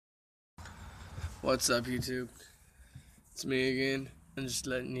What's up, YouTube? It's me again. I'm just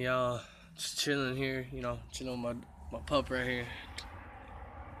letting y'all, just chilling here, chilling with my pup right here.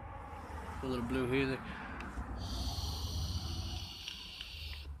 A little blue healer.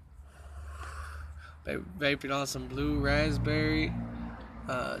 Vaping on some blue raspberry,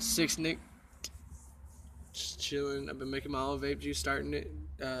 6 Nick. Just chilling. I've been making my own vape juice, starting it.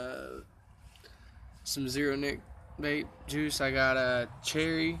 Some 0 Nick vape juice. I got a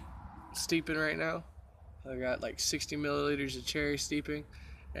cherry steeping right now. I got like 60 milliliters of cherry steeping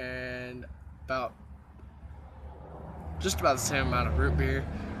and just about the same amount of root beer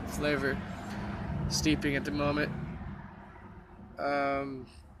flavor steeping at the moment.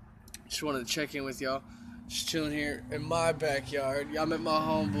 Just wanted to check in with y'all. Just chilling here in my backyard. Y'all met my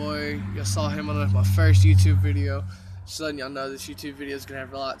homeboy. Y'all saw him on my first YouTube video. Just letting y'all know this YouTube video is gonna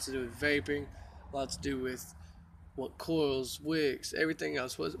have a lot to do with vaping, a lot to do with what coils, wicks, everything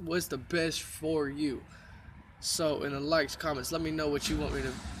else. What's the best for you? So in the likes, comments, let me know what you want me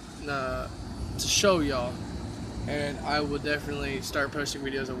to show y'all, and I will definitely start posting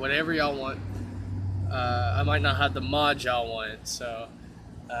videos of whatever y'all want. I might not have the mod y'all want, so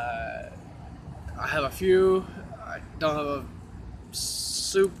I have a few. I don't have a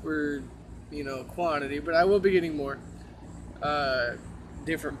super, quantity, but I will be getting more.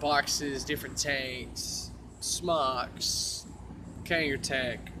 Different boxes, different tanks, smocks,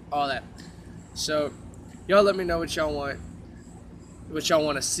 Kangertech, all that. So y'all let me know what y'all want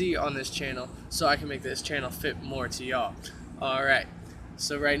to see on this channel, so I can make this channel fit more to y'all. Alright,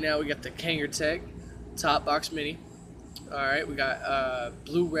 so right now we got the Kangertech Top Box Mini. Alright, we got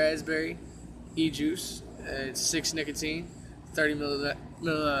blue raspberry e-juice. It's 6 nicotine, 30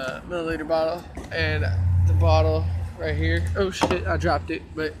 milliliter bottle, and the bottle right here. Oh shit, I dropped it,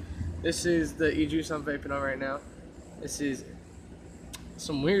 but this is the e-juice I'm vaping on right now. This is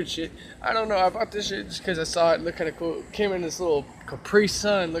some weird shit. I don't know. I bought this shit just because I saw it look kind of cool. It came in this little Capri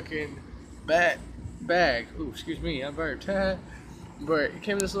Sun looking bag. Ooh, excuse me, I burped. But it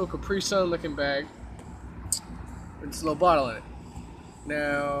came in this little Capri Sun looking bag with this little bottle in it.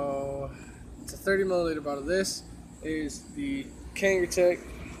 Now, it's a 30 milliliter bottle. This is the Kangertech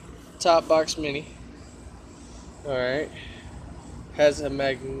Top Box Mini. Alright. Has a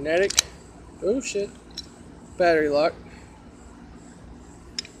magnetic, oh shit, battery lock.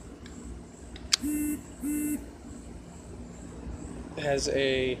 Has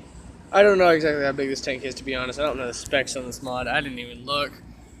a, I don't know exactly how big this tank is, to be honest. I don't know the specs on this mod. I didn't even look.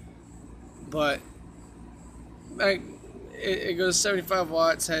 But it goes 75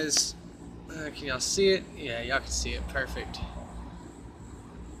 watts. Has, can y'all see it? Yeah, y'all can see it. Perfect.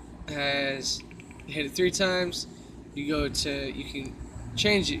 Has, hit it 3 times. You can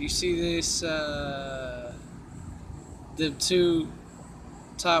change it. You see this, the 2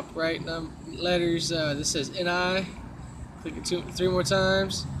 top right letters, this says NI. Click it 3 more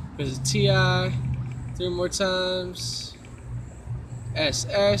times. There's a TI, 3 more times.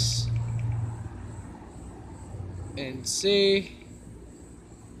 SS and C,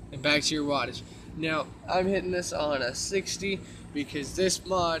 and back to your wattage. Now I'm hitting this on a 60 because this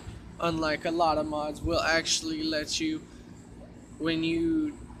mod, unlike a lot of mods, will actually let you, when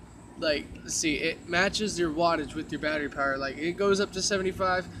you let's see, it matches your wattage with your battery power. Like, it goes up to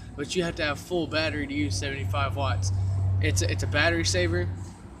 75, but you have to have full battery to use 75 watts. It's a battery saver.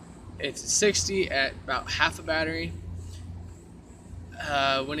 It's 60 at about half a battery.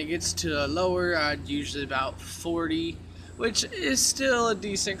 When it gets to lower, I'd usually about 40, which is still a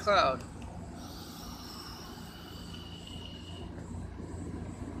decent cloud.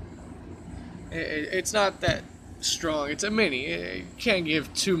 It's not that strong. It's a mini. You can't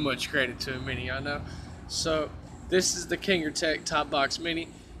give too much credit to a mini, I know. So this is the Kangertech Top Box Mini.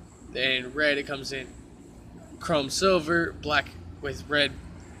 In red, it comes in chrome silver, black with red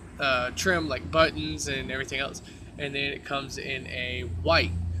trim like buttons and everything else, and then it comes in a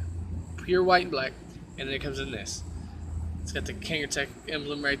white, pure white and black, and then it comes in this. It's got the Kangertech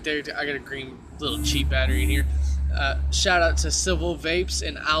emblem right there. I got a green little cheap battery in here. Shout out to Civil Vapes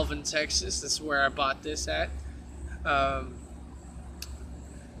in Alvin, Texas. This is where I bought this at.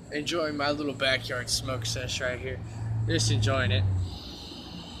 Enjoying my little backyard smoke sesh right here. Just enjoying it.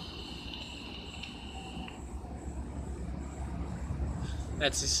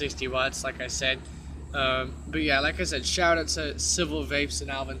 That's the 60 watts, like I said. But yeah, like I said, shout out to Civil Vapes in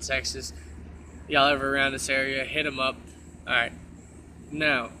Alvin, Texas. Y'all ever around this area, hit them up. Alright,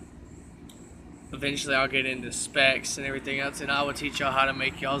 now, eventually I'll get into specs and everything else, and I will teach y'all how to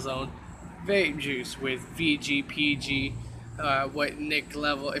make y'all's own vape juice with VG, PG, what nic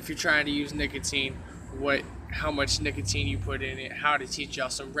level, if you're trying to use nicotine, how much nicotine you put in it, how to teach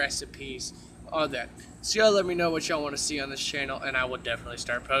y'all some recipes, all that. So y'all let me know what y'all want to see on this channel, and I will definitely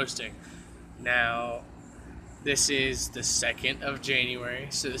start posting. Now, this is the 2nd of January,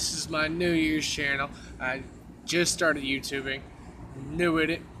 so this is my New Year's channel. I just started YouTubing, new at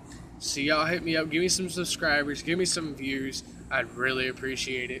it. So y'all hit me up, give me some subscribers, give me some views. I'd really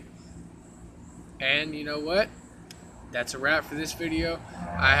appreciate it. And you know what? That's a wrap for this video.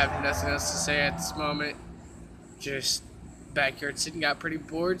 I have nothing else to say at this moment. Just backyard sitting, got pretty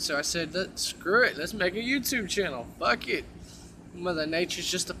bored, so I said, screw it, let's make a YouTube channel. Fuck it. Mother Nature's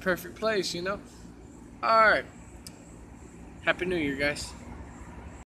just the perfect place, you know? Alright. Happy New Year, guys.